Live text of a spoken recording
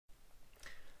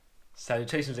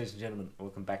Salutations, ladies and gentlemen,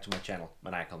 welcome back to my channel,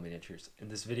 Maniacal Miniatures. In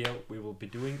this video we will be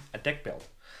doing a deck build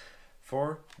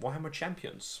for Warhammer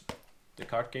Champions, the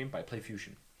card game by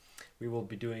Playfusion. We will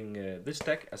be doing this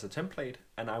deck as a template,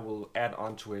 and I will add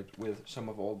on to it with some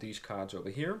of all these cards over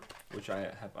here, which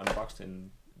I have unboxed in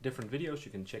different videos.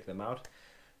 You can check them out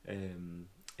in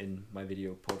my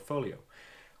video portfolio.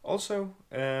 Also,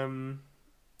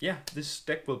 yeah, this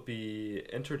deck will be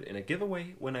entered in a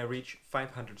giveaway when I reach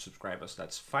 500 subscribers.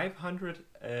 That's 500,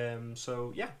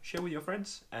 so yeah, share with your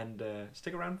friends and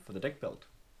stick around for the deck build.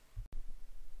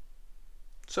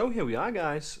 So here we are,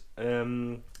 guys.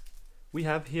 We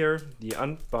have here the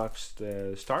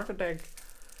unboxed starter deck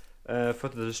for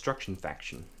the Destruction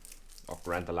faction, or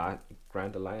Grand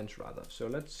Alliance rather. So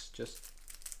let's just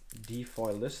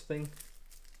defoil this thing,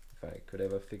 if I could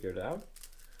ever figure it out.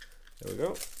 There we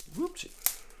go. Whoopsie.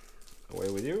 Away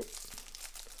with you.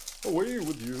 Away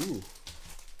with you.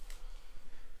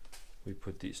 We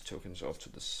put these tokens off to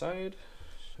the side,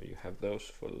 so you have those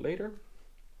for later.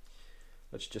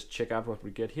 Let's just check out what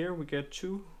we get here. We get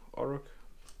 2 Warhammer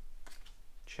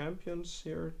Champions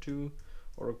here, 2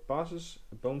 Warhammer bosses,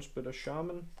 a Bone Splitter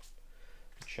Shaman,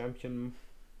 a champion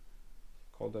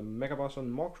called the Mega Boss on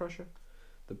Maw Crusher,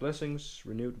 the Blessings,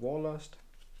 Renewed Warlust,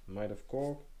 Might of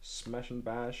Gorg, Smash and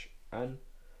Bash, and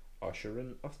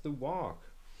Usherin of the Walk.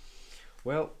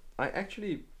 Well, I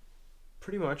actually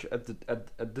pretty much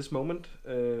at this moment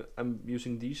I'm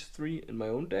using these 3 in my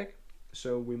own deck,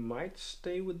 so we might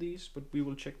stay with these, but we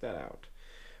will check that out.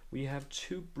 We have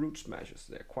 2 Brute Smashers,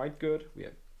 they're quite good. We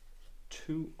have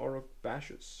 2 Orruk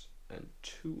Bashes and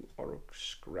 2 Orruk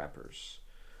Scrappers,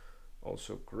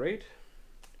 also great.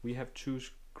 We have 2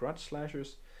 Grot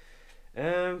Slashers.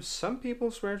 Some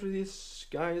people swear to these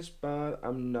guys, but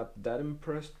I'm not that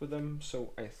impressed with them,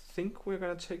 so I think we're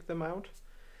gonna take them out.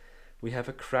 We have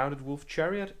a Crowded Wolf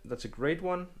Chariot, that's a great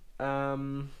one,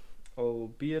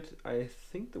 albeit I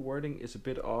think the wording is a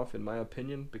bit off in my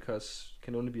opinion, because it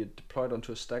can only be deployed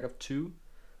onto a stack of 2.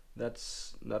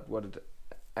 That's not what it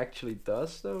actually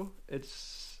does though. It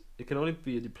can only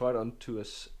be deployed onto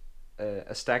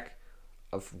a stack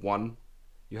of 1.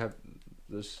 You have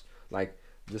this, like,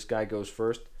 this guy goes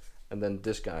first, and then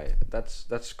this guy.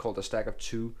 That's called a stack of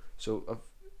 2. So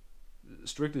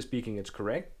strictly speaking, it's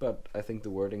correct, but I think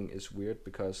the wording is weird,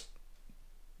 because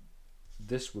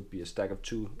this would be a stack of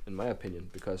 2 in my opinion,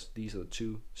 because these are the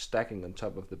 2 stacking on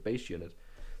top of the base unit.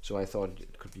 So I thought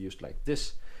it could be used like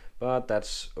this, but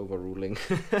that's overruling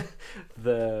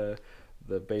the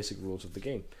basic rules of the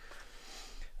game.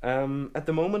 At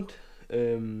the moment,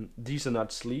 these are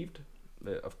not sleeved.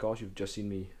 Of course, you've just seen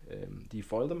me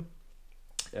defoil them,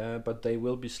 but they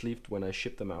will be sleeved when I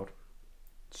ship them out.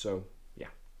 So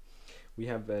yeah, we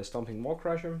have Stomping Maw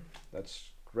Crusher. That's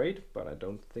great, but I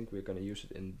don't think we're going to use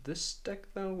it in this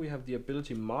deck though. We have the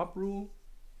ability Mob Rule.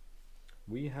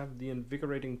 We have the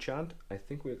Invigorating Chant. I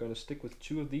think we're going to stick with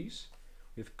 2 of these.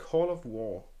 We have Call of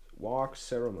War, Warg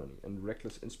Ceremony, and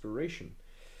Reckless Inspiration.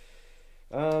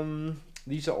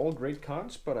 These are all great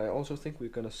cards, but I also think we're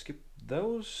gonna skip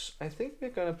those. I think we're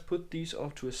gonna put these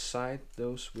off to a side.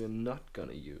 Those we're not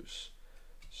gonna use.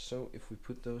 So if we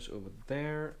put those over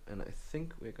there, and I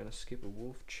think we're gonna skip a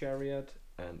Wolf Chariot,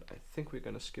 and I think we're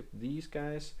gonna skip these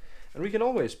guys, and we can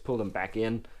always pull them back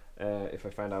in if I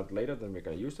find out later. Then we're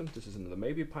gonna use them. This is in the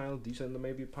maybe pile. These are in the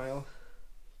maybe pile.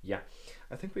 Yeah,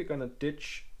 I think we're gonna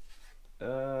ditch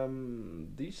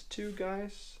these 2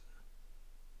 guys.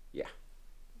 Yeah.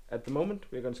 At the moment,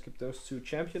 we're going to skip those 2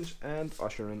 champions and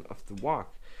Usherin of the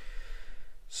Walk.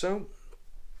 So,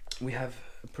 we have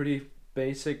a pretty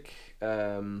basic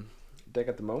deck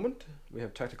at the moment. We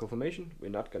have Tactical Formation. We're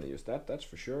not going to use that, that's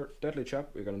for sure. Deadly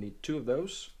Chop, we're going to need 2 of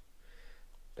those.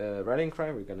 Rallying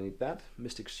Cry, we're going to need that.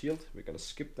 Mystic Shield, we're going to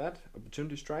skip that.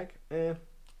 Opportunity Strike,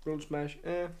 Roll Smash,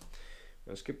 we're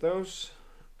going to skip those.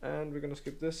 And we're going to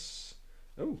skip this.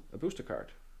 Oh, a booster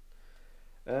card.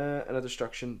 And a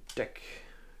Destruction deck.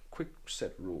 Quick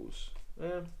set rules.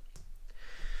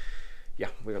 Yeah,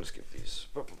 we're gonna skip these.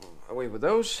 Away with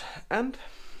those, and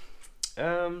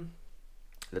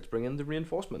let's bring in the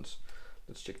reinforcements.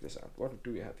 Let's check this out. What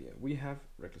do we have here? We have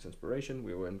Reckless Inspiration.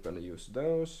 We weren't gonna use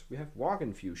those. We have Warg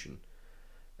Infusion.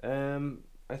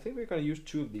 I think we're gonna use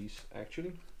 2 of these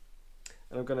actually,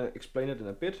 and I'm gonna explain it in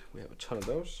a bit. We have a ton of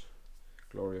those.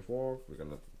 Glory of War.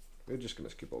 We're just gonna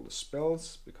skip all the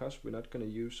spells, because we're not gonna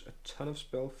use a ton of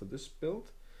spell for this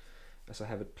build, as I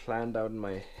have it planned out in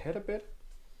my head a bit.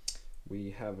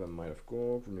 We have a Might of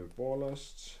Gorg, Renewed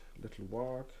Warlust, Little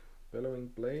Warg, Bellowing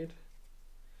Blade.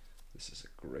 This is a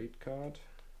great card.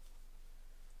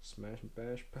 Smash and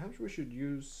Bash. Perhaps we should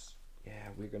use... Yeah,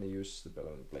 we're gonna use the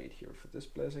Bellowing Blade here for this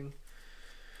blessing.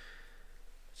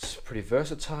 pretty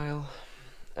versatile,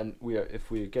 and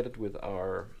if we get it with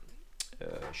our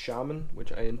shaman,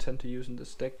 which I intend to use in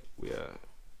this deck, we are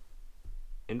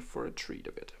in for a treat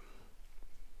a bit.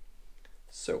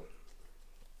 So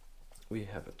we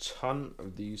have a ton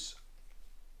of these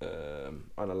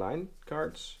unaligned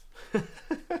cards.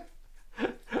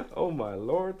 Oh my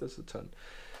lord, there's a ton.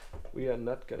 We are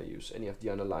not gonna use any of the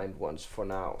unaligned ones for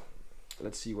now.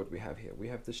 Let's see what we have here. We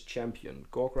have this champion.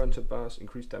 Gore-grunted boss,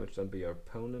 increased damage done by your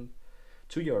opponent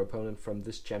to your opponent from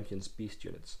this champion's beast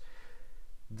units.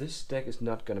 This deck is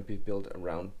not gonna be built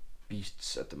around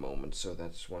beasts at the moment, so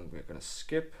that's one we're gonna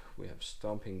skip. We have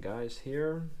stomping guys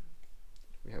here.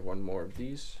 We have one more of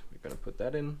these. We're gonna put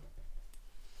that in,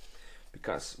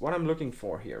 because what I'm looking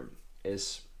for here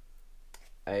is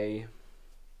a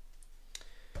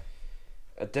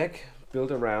deck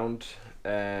built around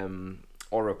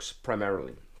Aurochs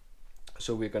primarily.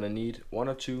 So we're gonna need one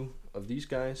or two of these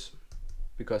guys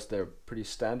because they're pretty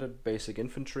standard basic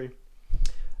infantry.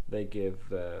 They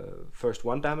give first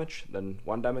 1 damage, then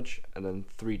 1 damage, and then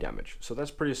 3 damage. So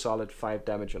that's pretty solid, 5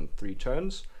 damage on 3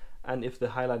 turns. And if the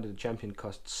highlighted champion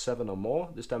costs 7 or more,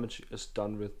 this damage is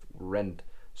done with rend.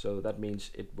 So that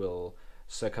means it will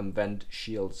circumvent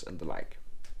shields and the like,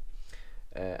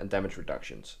 and damage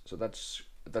reductions. So that's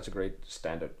a great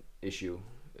standard issue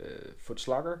foot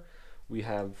slugger. We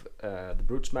have the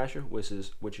brute smasher, which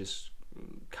is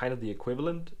kind of the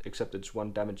equivalent, except it's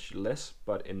 1 damage less,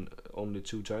 but in only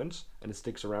 2 turns, and it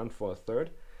sticks around for a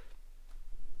third.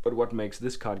 But what makes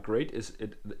this card great is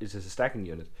it is a stacking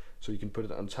unit, so you can put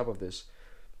it on top of this.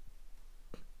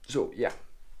 So yeah,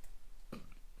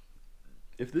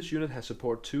 if this unit has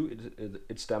support too,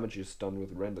 its damage is done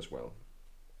with rend as well.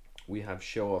 We have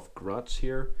show off grots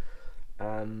here,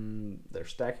 and they're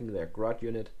stacking their grot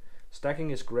unit.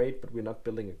 Stacking is great, but we're not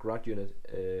building a grot unit,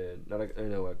 not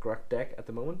a grot deck at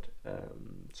the moment.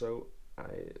 So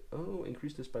I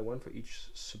increase this by 1 for each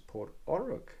support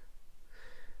Auroch.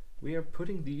 We are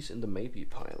putting these in the maybe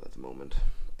pile at the moment.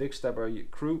 Big Stabber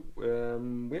crew.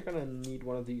 We're gonna need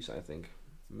one of these, I think,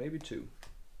 maybe 2.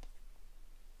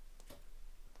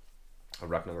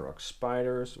 Ragnarok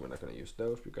spiders. We're not gonna use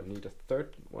those. We're gonna need a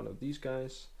third one of these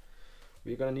guys.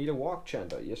 We're gonna need a walk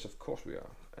chanter. Yes, of course we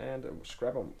are, and a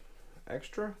scrapper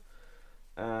extra.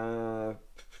 One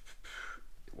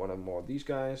or more of these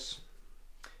guys,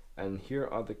 and here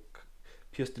are the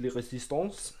pièces de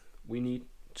résistance. We need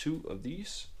 2 of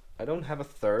these. I don't have a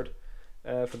third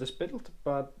for this build,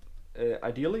 but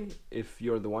ideally, if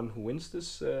you're the one who wins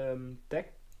this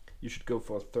deck, you should go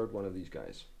for a third one of these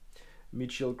guys.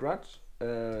 Meat Grot,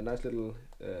 nice little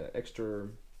extra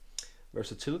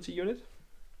versatility unit.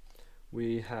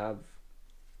 We have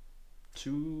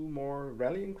 2 more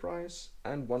rallying cries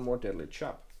and 1 more deadly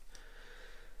chop,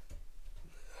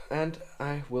 and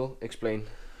I will explain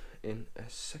in a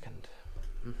second.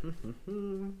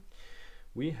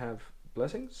 We have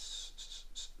blessings.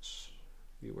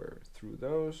 We were through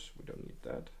those. We don't need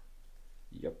that.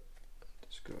 Yep,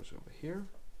 this goes over here.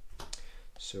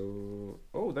 So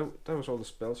that was all the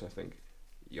spells, I think.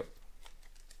 Yep.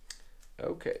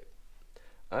 Okay,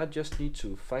 I just need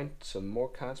to find some more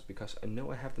cards because I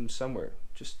know I have them somewhere.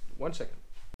 Just 1 second.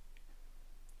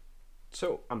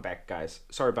 So I'm back, guys.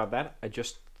 Sorry about that.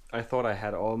 I thought I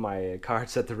had all my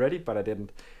cards at the ready, but I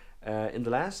didn't. In the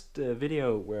last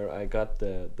video where I got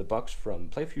the box from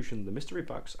Playfusion, the mystery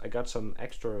box, I got some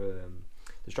extra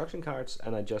destruction cards,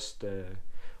 and I just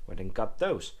went and got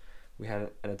those. We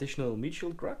had an additional meat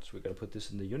shield grot. We're gonna put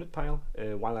this in the unit pile.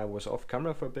 While I was off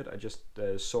camera for a bit, I just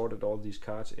sorted all these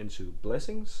cards into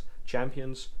blessings,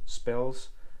 champions, spells,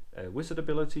 wizard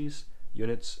abilities,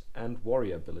 units, and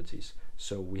warrior abilities.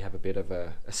 So we have a bit of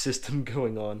a system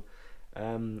going on.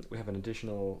 We have an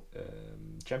additional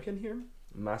champion here.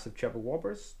 Massive chopper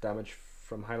warpers, damage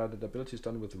from highlighted abilities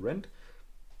done with rend.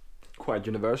 Quite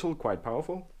universal, quite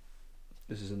powerful.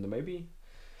 This is in the maybe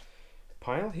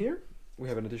pile here. We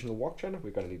have an additional walk channel,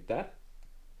 we're gonna need that.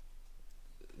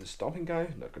 The stomping guy,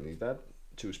 not gonna need that.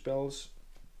 2 spells,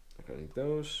 not gonna need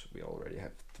those. We already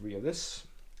have 3 of this.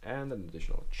 And an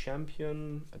additional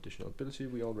champion, additional ability,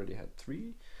 we already had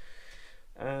 3.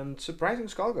 And surprising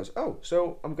Skullgers. Oh,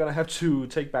 so I'm gonna have to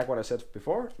take back what I said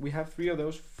before. We have 3 of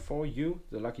those for you,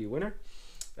 the lucky winner.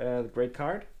 The great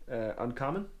card,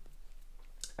 uncommon,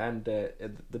 and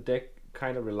the deck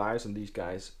kind of relies on these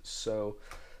guys, so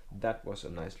that was a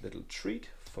nice little treat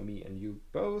for me and you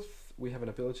both. We have an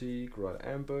ability, Grot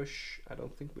Ambush. I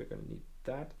don't think we're gonna need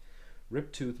that.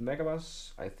 Riptooth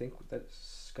Megaboss. I think that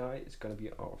guy is gonna be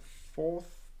our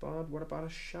 4th, but what about a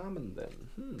Shaman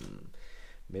then?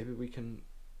 Maybe we can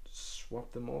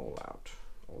swap them all out,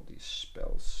 all these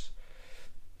spells.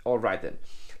 All right then,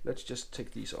 let's just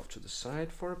take these off to the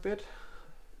side for a bit.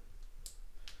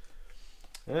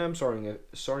 I'm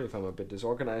sorry if I'm a bit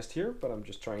disorganized here, but I'm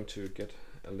just trying to get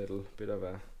a little bit of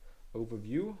a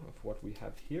overview of what we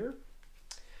have here.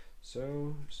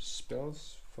 So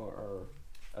spells for our,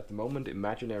 at the moment,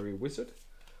 imaginary wizard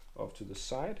off to the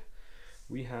side.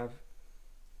 We have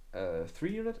a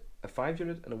 3 unit, a 5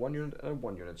 unit, and a 1 unit, and a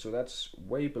 1 unit. So that's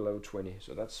way below 20,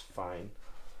 so that's fine.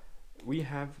 We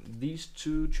have these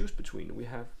to choose between. We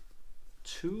have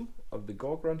 2 of the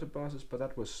Gore Grunter bosses, but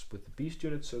that was with the beast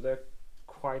unit, so they're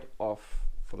quite off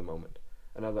for the moment.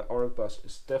 Another Orc boss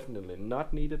is definitely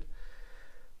not needed.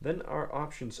 Then our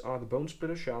options are the Bone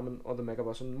Splitter Shaman or the Mega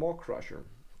Boss and Maw Crusher.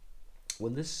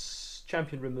 When this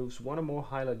champion removes 1 or more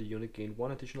highlighted unit, gain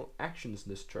 1 additional actions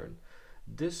this turn.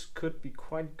 This could be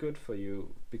quite good for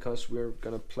you because we're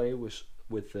gonna play with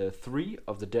 3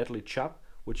 of the Deadly Chop,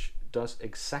 which does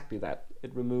exactly that.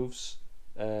 It removes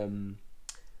an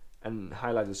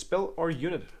highlighted spell or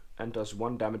unit and does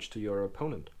 1 damage to your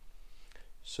opponent.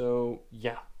 So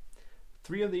yeah,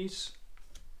 3 of these,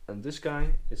 and this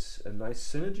guy is a nice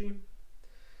synergy.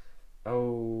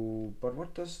 Oh, but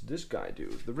what does this guy do?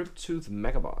 The Riptooth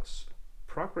Megaboss.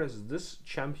 Progress this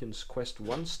champion's quest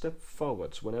 1 step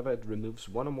forwards whenever it removes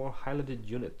 1 or more highlighted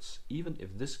units, even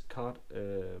if this card,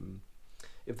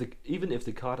 even if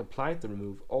the card applied the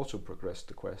remove also progressed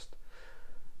the quest.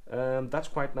 That's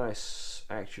quite nice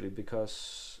actually,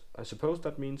 because I suppose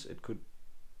that means it could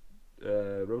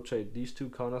rotate these 2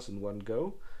 corners in one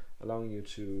go, allowing you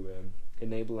to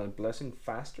enable and blessing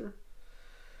faster.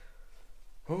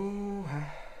 Oh,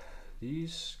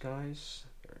 these guys,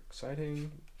 they're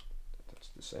exciting. That's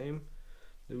the same.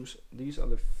 These are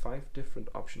the 5 different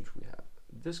options we have.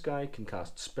 This guy can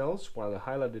cast spells while the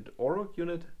highlighted Orc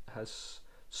unit has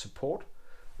support.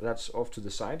 That's off to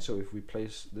the side, so if we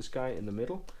place this guy in the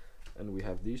middle and we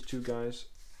have these 2 guys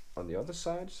on the other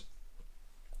sides,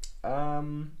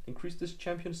 increase this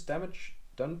champion's damage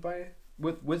done by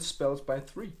with spells by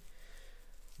 3.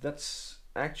 That's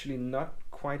actually not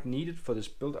quite needed for this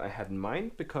build I had in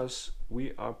mind, because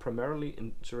we are primarily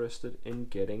interested in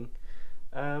getting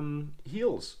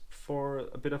heals for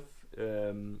a bit of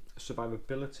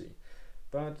survivability.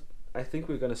 But I think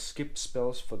we're gonna skip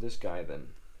spells for this guy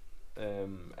then,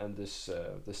 and this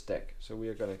deck. So we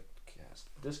are gonna cast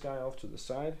this guy off to the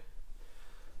side.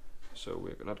 So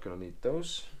we're not gonna need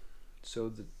those. So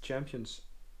the champion's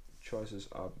choices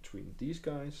are between these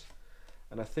guys,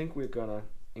 and I think we're gonna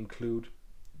include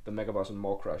the Mega Boss and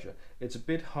Maw Crusher. It's a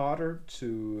bit harder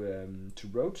to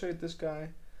rotate this guy,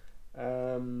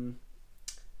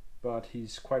 but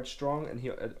he's quite strong, and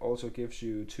it also gives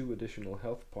you 2 additional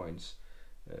health points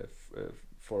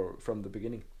from the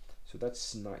beginning. So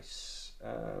that's nice.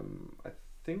 I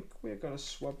think we're gonna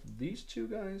swap these 2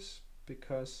 guys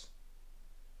because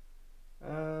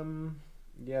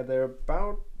yeah, they're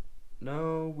about.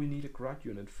 No, we need a Grot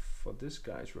unit for this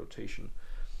guy's rotation.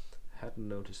 Hadn't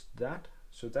noticed that.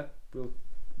 So that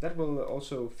will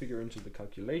also figure into the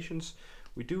calculations.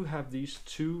 We do have these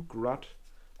 2 Grot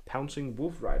pouncing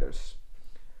wolf riders,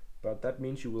 but that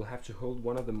means you will have to hold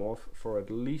one of them off for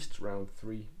at least round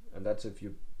 3, and that's if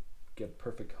you get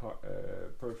perfect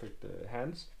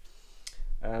hands.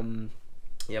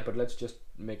 Yeah, but let's just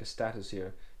make a status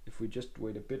here. If we just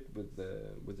wait a bit with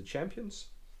the champions,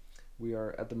 we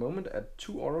are at the moment at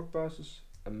 2 Orc bosses,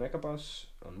 a Mega Boss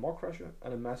on Maw Crusher,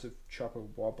 and a massive Chopper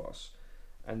War Boss,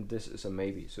 and this is a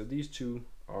maybe. So these 2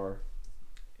 are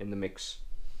in the mix.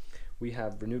 We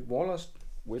have Renewed Warlust,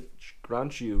 which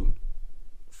grants you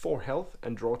 4 health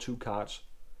and draw 2 cards.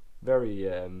 Very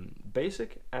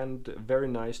basic and very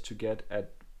nice to get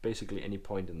at basically any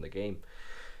point in the game.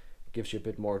 Gives you a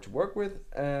bit more to work with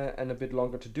and a bit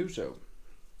longer to do so.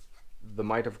 The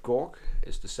Might of Gork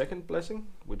is the second blessing,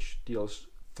 which deals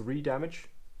 3 damage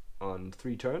on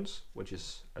 3 turns, which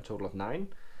is a total of 9.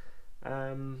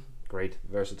 Great,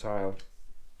 versatile.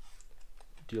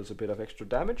 Deals a bit of extra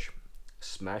damage.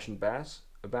 Smash and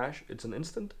bash, it's an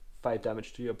instant, 5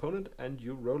 damage to your opponent, and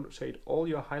you rotate all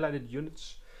your highlighted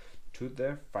units to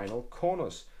their final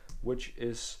corners, which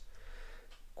is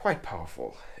quite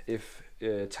powerful if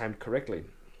timed correctly.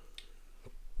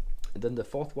 And then the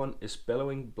 4th one is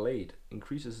Bellowing Blade.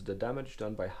 Increases the damage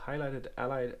done by highlighted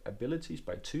allied abilities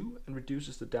by 2 and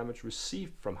reduces the damage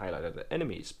received from highlighted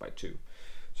enemies by 2.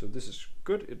 So this is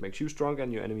good. It makes you stronger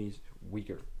and your enemies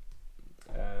weaker.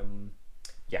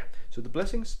 Yeah, so the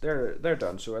blessings, they're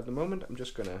done. So at the moment I'm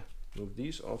just gonna move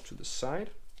these off to the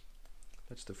side.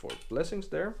 That's the 4 blessings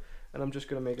there, and I'm just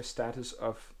gonna make a status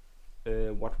of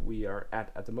what we are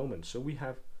at the moment. So we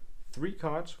have 3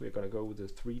 cards. We're gonna go with the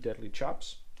 3 Deadly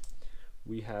Chops.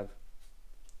 We have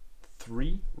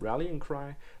 3 Rallying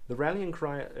Cry. The Rallying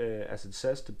Cry, as it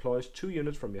says, deploys 2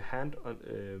 units from your hand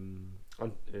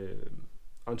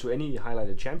onto any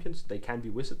highlighted champions. They can be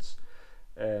wizards.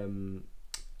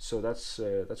 So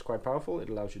that's quite powerful. It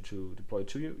allows you to deploy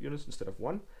 2 units instead of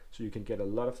 1, so you can get a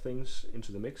lot of things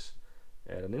into the mix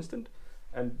at an instant.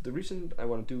 And the reason I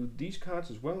want to do these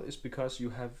cards as well is because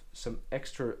you have some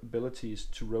extra abilities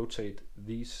to rotate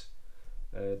these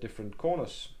different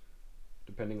corners,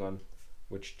 depending on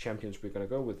which champions we're going to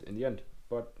go with in the end.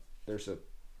 But there's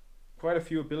quite a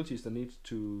few abilities that need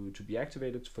to be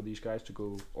activated for these guys to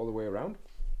go all the way around.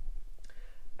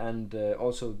 And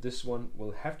also this one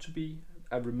will have to be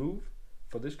a remove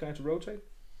for this guy to rotate.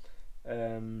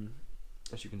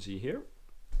 As you can see here,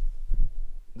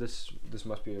 this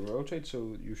must be a rotate,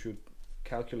 so you should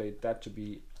calculate that to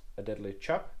be a deadly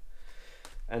chop,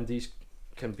 and these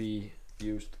can be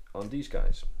used on these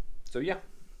guys. So yeah,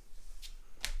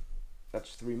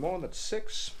 that's 3 more, that's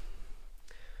 6.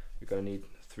 You're gonna need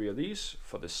 3 of these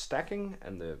for the stacking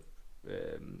and the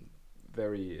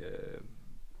very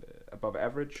above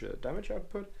average damage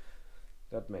output.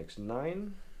 That makes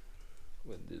 9.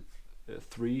 With the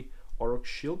 3 Orc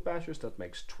Shield Bashers, that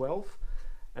makes 12.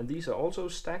 And these are also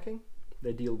stacking.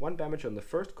 They deal 1 damage on the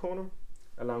first corner,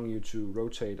 allowing you to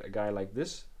rotate a guy like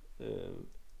this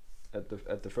at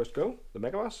the first go, the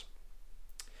Mega Boss.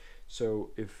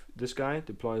 So if this guy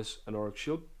deploys an Orc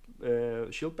Shield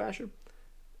Basher,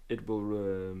 it will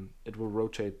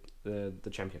rotate the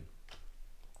champion.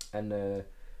 And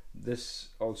this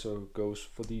also goes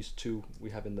for these 2 we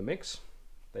have in the mix.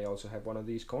 They also have one of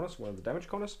these corners, one of the damage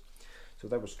corners. So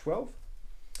that was 12.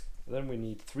 Then we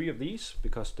need 3 of these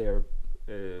because they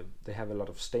have a lot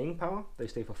of staying power. They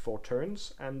stay for 4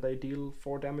 turns and they deal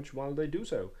 4 damage while they do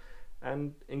so,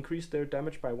 and increase their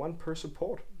damage by 1 per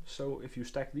support. So if you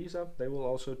stack these up, they will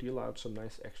also deal out some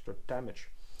nice extra damage,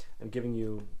 and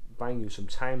buying you some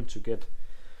time to get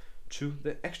to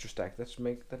the extra stack.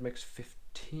 That makes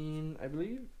 15, I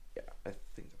believe. Yeah, I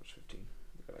think that was 15.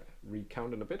 We're gonna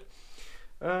recount in a bit.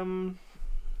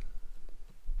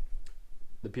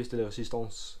 The pièce de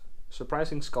résistance.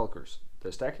 Surprising Skulkers.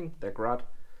 They're stacking, they're grad,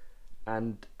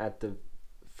 and at the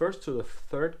first to the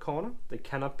 3rd corner, they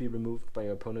cannot be removed by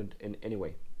your opponent in any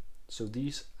way. So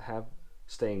these have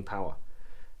staying power.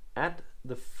 At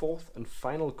the 4th and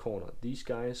final corner, these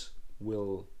guys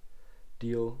will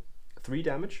deal 3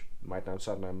 damage. Might not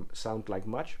sound like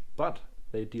much, but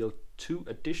they deal 2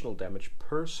 additional damage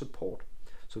per support.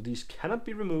 So these cannot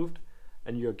be removed,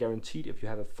 and you're guaranteed, if you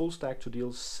have a full stack, to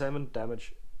deal 7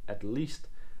 damage at least,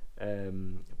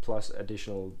 plus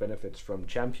additional benefits from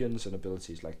champions and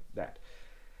abilities like that.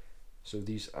 So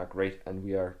these are great, and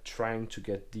we are trying to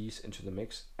get these into the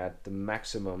mix at the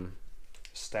maximum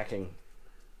stacking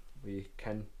we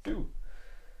can do.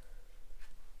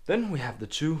 Then we have the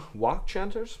 2 Walk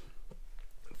Chanters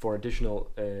for additional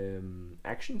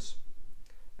actions,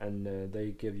 and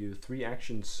they give you 3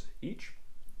 actions each,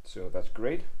 so that's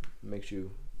great. Makes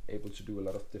you able to do a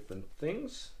lot of different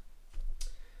things.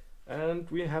 And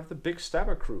we have the Big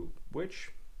Stabber Crew,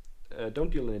 which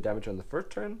don't deal any damage on the 1st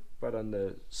turn, but on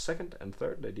the 2nd and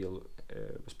 3rd they deal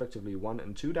respectively 1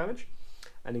 and 2 damage,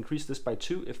 and increase this by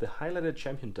 2 if the highlighted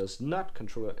champion does not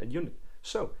control a unit.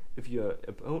 So if your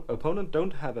opponent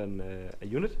don't have a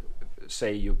unit,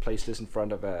 say you place this in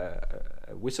front of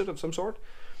a wizard of some sort,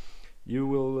 you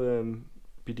will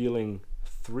be dealing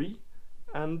 3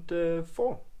 and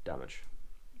 4 damage,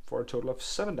 for a total of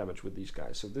 7 damage with these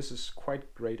guys. So this is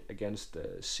quite great against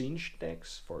Siege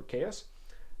decks for Chaos,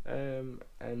 and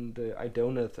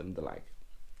Idoneth and the like.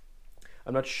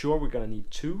 I'm not sure we're gonna need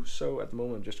 2, so at the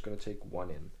moment I'm just gonna take 1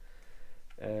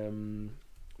 in.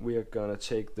 We are gonna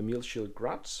take the Meal Shield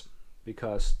Grats,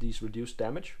 because these reduce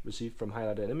damage received from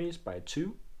highlighted enemies by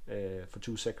 2 for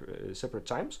 2 separate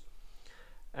times,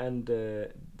 and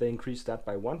they increase that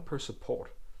by 1 per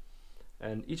support.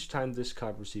 And each time this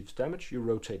card receives damage, you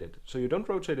rotate it. So you don't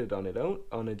rotate it on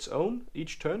its own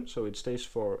each turn, so it stays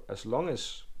for as long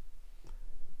as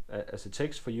it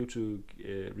takes for you to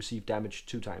receive damage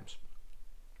 2 times.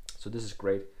 So this is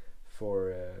great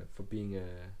for being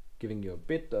giving you a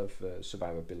bit of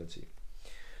survivability.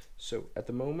 So at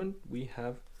the moment we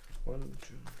have 1,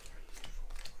 2, 3,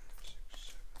 4, 5,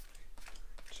 6,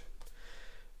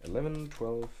 7, 8, 9, 10, 11,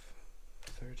 12,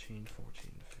 13,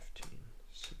 14, 15,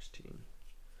 16,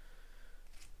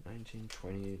 19,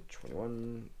 20,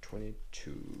 21,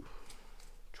 22.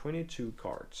 22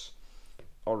 cards.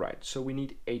 Alright, so we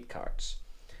need 8 cards.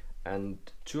 And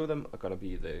 2 of them are going to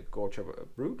be the Gorge of a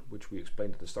Brute, which we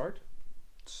explained at the start.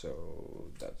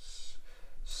 So that's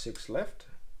 6 left.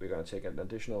 We're going to take an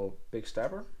additional Big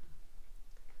Stabber.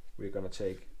 We're going to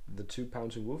take the 2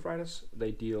 Pouncing Wolf Riders,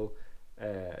 they deal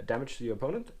damage to your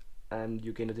opponent, and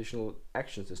you gain additional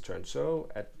actions this turn. So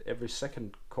at every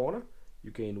second corner,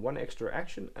 you gain 1 extra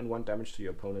action and 1 damage to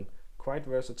your opponent. Quite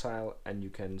versatile, and you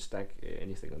can stack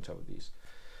anything on top of these.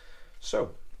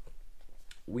 So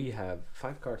we have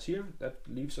 5 cards here. That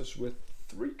leaves us with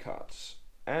 3 cards,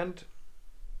 and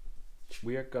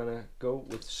we are gonna go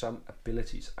with some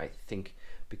abilities, I think,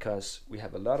 because we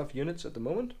have a lot of units at the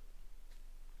moment,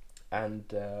 and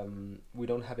we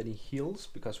don't have any heals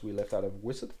because we left out of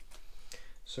Wizard.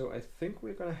 So I think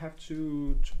we're gonna have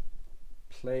to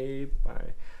play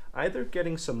by either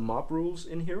getting some mob rules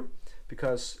in here,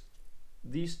 because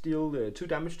these deal 2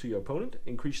 damage to your opponent.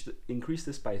 Increase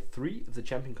this by 3 if the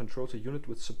champion controls a unit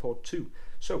with support 2.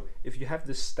 So if you have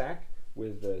this stack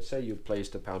with, say you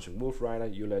placed a Pouncing Wolf Rider,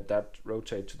 you let that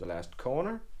rotate to the last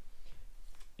corner.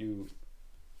 You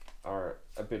are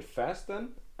a bit fast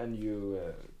then, and you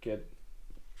get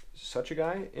such a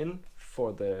guy in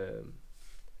for the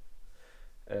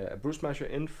a Bruise Smasher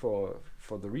in for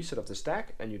the reset of the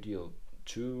stack, and you deal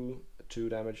 2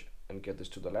 damage and get this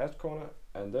to the last corner,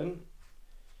 and then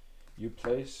you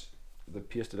place the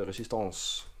Pièce de la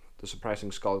Résistance, the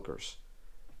Surprising Skulkers.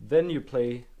 Then you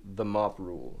play the mob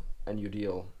rule, and you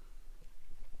deal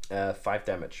 5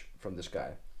 damage from this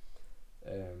guy.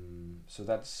 So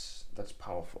that's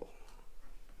powerful.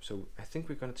 So I think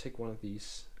we're gonna take one of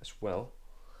these as well.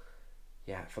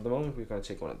 Yeah, for the moment we're gonna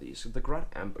take one of these. So the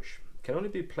Grot Ambush can only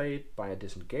be played by a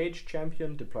disengaged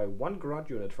champion. Deploy 1 Grot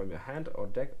unit from your hand or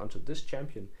deck onto this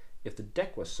champion. If the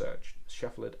deck was searched,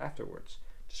 shuffle it afterwards.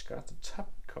 Discard the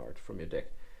top card from your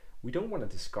deck. We don't want to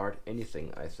discard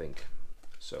anything, I think.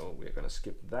 So we're gonna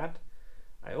skip that.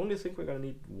 I only think we're gonna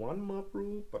need 1 mob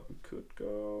rule, but we could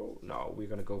go... No, we're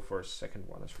gonna go for a second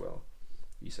one as well.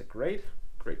 These are great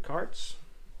cards.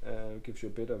 Gives you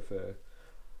a bit of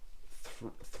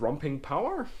thrumping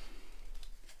power.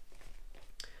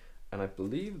 And I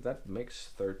believe that makes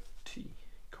 30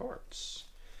 cards.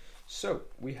 So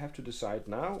we have to decide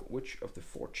now which of the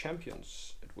 4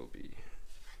 champions it will be.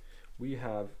 We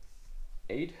have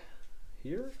 8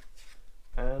 here,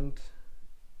 and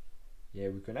yeah,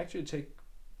 we can actually take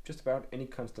just about any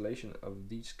constellation of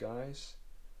these guys.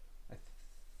 I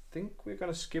think we're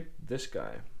gonna skip this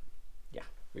guy. Yeah,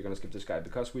 we're gonna skip this guy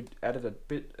because we added a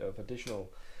bit of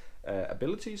additional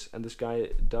abilities, and this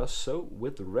guy does so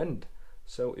with Rend.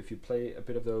 So if you play a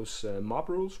bit of those mob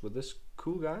rules with this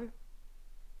cool guy,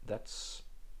 that's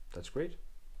great.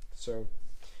 So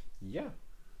yeah,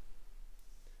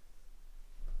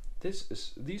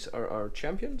 these are our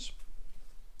champions.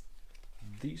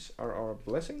 These are our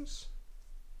blessings,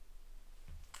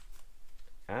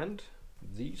 and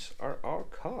these are our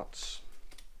cards.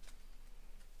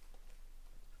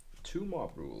 2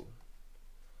 mob rule,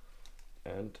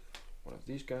 and 1 of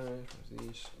these guys, 1 of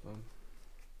these,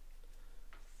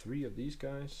 3 of these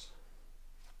guys.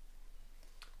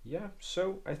 Yeah,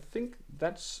 so I think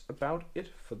that's about it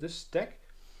for this deck.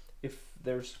 If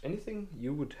there's anything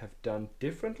you would have done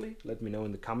differently, let me know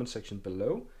in the comment section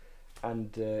below.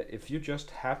 And if you just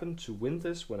happen to win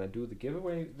this when I do the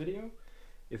giveaway video,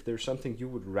 if there's something you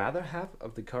would rather have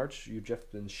of the cards you've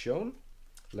just been shown,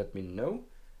 let me know,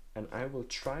 and I will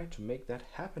try to make that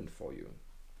happen for you.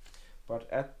 But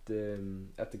at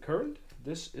the current,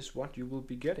 this is what you will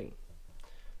be getting.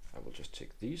 I will just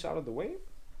take these out of the way.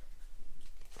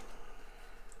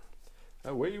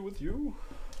 Away with you,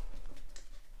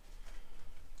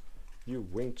 you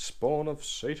winged spawn of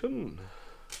Satan.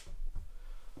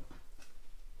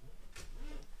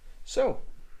 So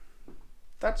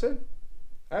that's it,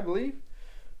 I believe.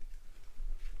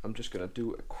 I'm just gonna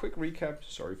do a quick recap.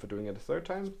 Sorry for doing it a 3rd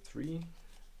time. 3,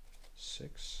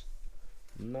 6,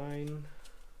 9,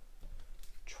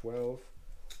 12,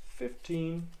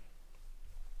 15,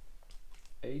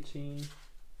 18,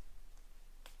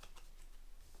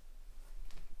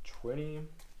 20,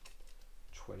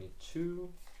 22,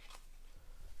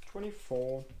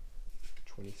 24,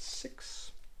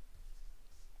 26,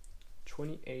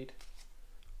 28,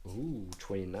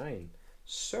 29.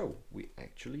 So we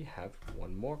actually have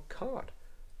 1 more card,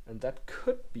 and that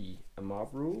could be a mob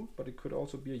rule, but it could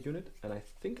also be a unit, and I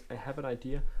think I have an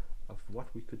idea of what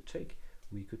we could take.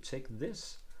 We could take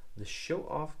this, the Show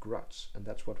Off Grots, and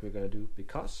that's what we're gonna do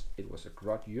because it was a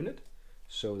Grot unit,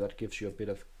 so that gives you a bit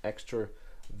of extra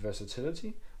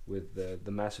versatility with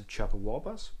the massive chopper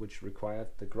warboss, which required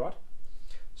the Grot.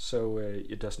 So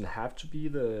it doesn't have to be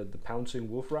the Pouncing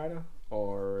Wolf Rider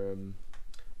or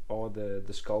the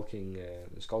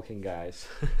skulking guys.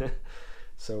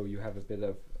 So you have a bit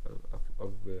of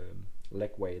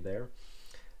legway there.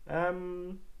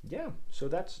 Yeah, so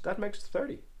that makes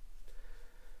 30.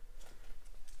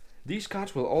 These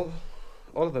cards will all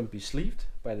of them be sleeved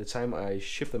by the time I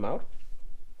ship them out,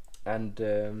 and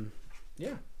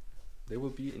yeah, they will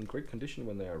be in great condition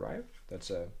when they arrive. That's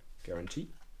a guarantee.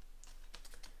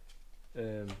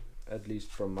 At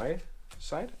least from my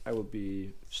side, I will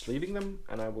be sleeving them,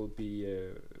 and I will be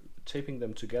taping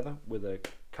them together with a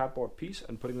cardboard piece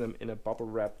and putting them in a bubble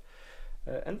wrap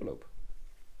envelope.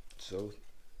 So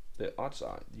the odds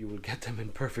are you will get them in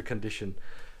perfect condition,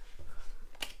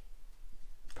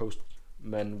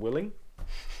 postman willing.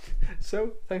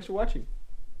 So thanks for watching.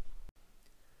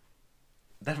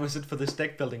 That was it for this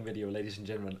deck building video, ladies and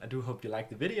gentlemen. I do hope you liked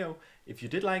the video. If you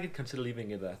did like it, consider leaving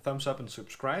it a thumbs up and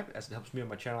subscribe, as it helps me and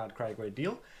my channel out quite a great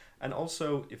deal. And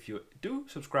also, if you do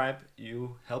subscribe,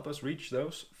 you help us reach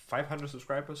those 500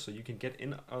 subscribers, so you can get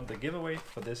in on the giveaway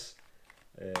for this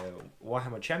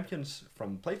Warhammer Champions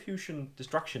from Playfusion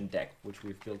Destruction deck, which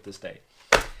we've built this day.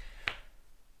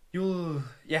 When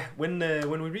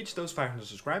we reach those 500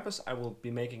 subscribers, I will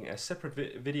be making a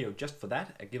separate video just for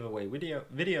that, a giveaway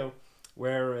video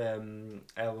where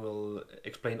I will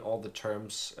explain all the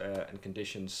terms and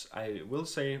conditions. I will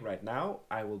say right now,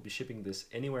 I will be shipping this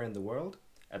anywhere in the world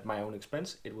at my own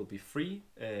expense. It will be free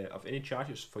of any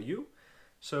charges for you.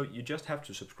 So you just have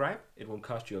to subscribe. It won't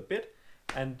cost you a bit.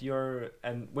 And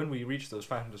when we reach those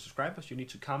 500 subscribers, you need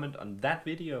to comment on that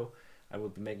video I will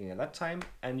be making at that time,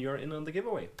 and you're in on the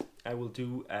giveaway. I will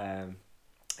do a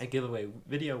giveaway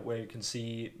video where you can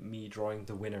see me drawing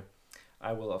the winner.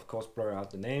 I will of course blur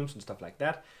out the names and stuff like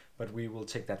that, but we will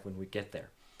take that when we get there.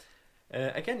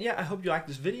 Again, yeah, I hope you like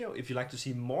this video. If you like to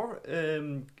see more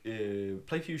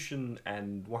Playfusion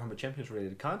and Warhammer Champions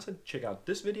related content, check out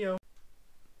this video.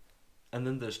 And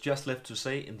then there's just left to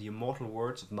say, in the immortal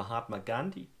words of Mahatma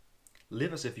Gandhi,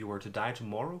 live as if you were to die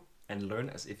tomorrow, and learn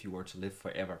as if you were to live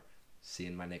forever. See you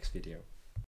in my next video.